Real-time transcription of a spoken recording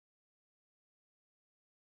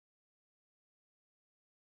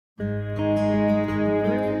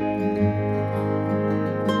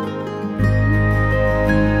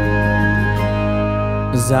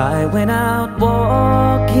As I went out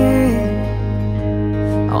walking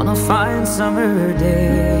on a fine summer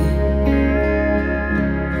day,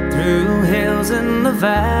 through hills and the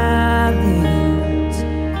valleys,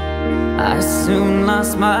 I soon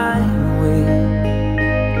lost my way,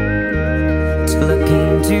 till I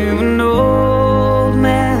came to an old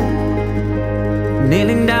man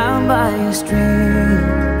kneeling down by a stream,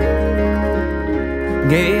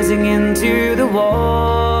 gazing into the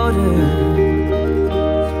water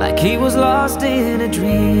like he was lost in a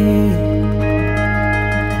dream.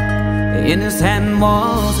 In his hand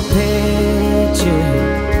was a picture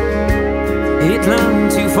he clung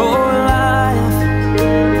to for life.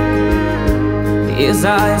 His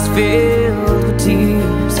eyes filled with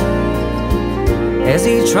tears as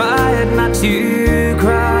he tried not to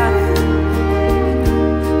cry.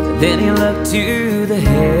 Then he looked to the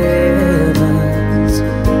heavens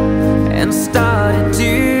and started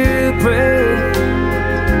to pray.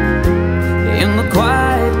 In the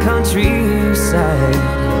quiet countryside,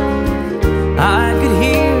 I could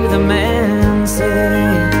hear the man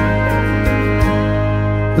say,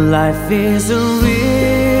 life is a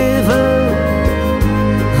river,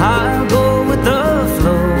 I'll go with the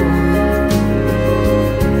flow,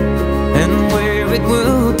 and where it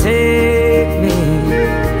will take me,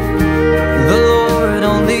 the Lord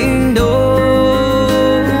only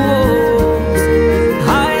knows.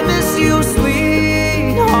 I miss you,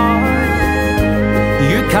 sweetheart,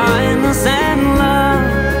 your kindness and love,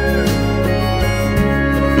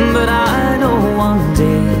 but I know one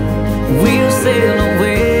day we'll sail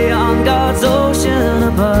away on God's ocean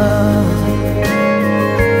above.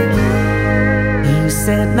 He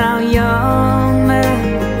said, now young man,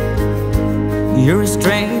 you're a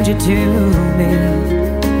stranger to me.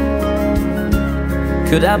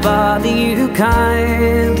 Could I bother you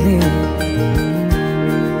kindly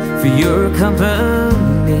for your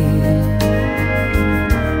company?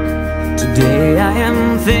 Today I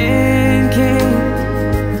am thinking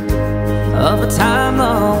of a time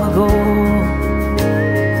long ago,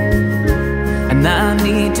 and I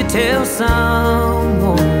need to tell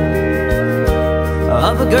someone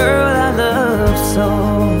of a girl I love so.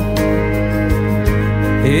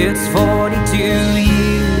 It's 42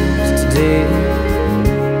 years today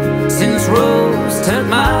since Rose took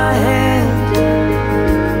my hand,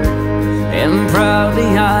 and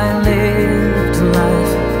proudly I lived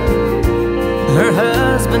life, her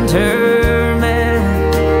husband, her man,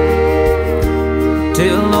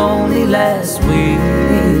 till only last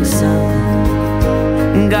week,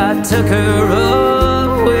 son, God took her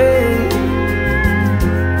away.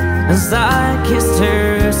 As I kissed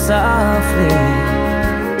her softly,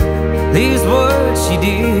 these words she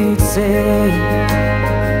did say,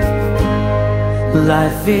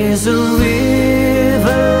 life is a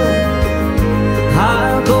river,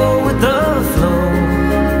 I'll go with the flow,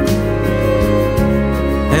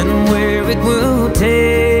 and where it will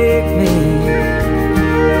take me,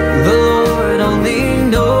 the Lord only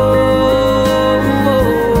knows.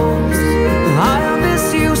 I'll miss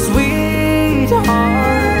you, sweetheart,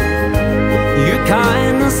 your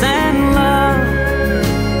kindness and love,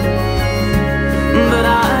 but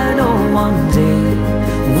I know one day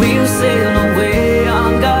we'll sail away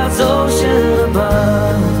on God's ocean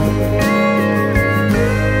above.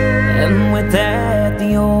 And with that,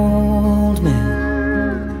 the old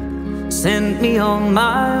man sent me on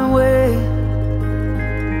my way,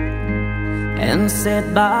 and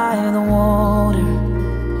sat by the water.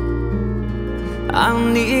 I'll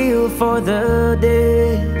kneel for the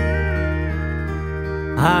day.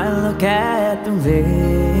 I look at the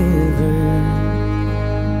river,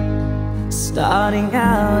 starting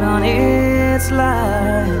out on its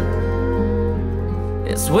line.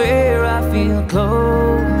 It's where I feel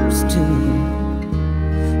close to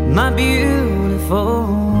my beautiful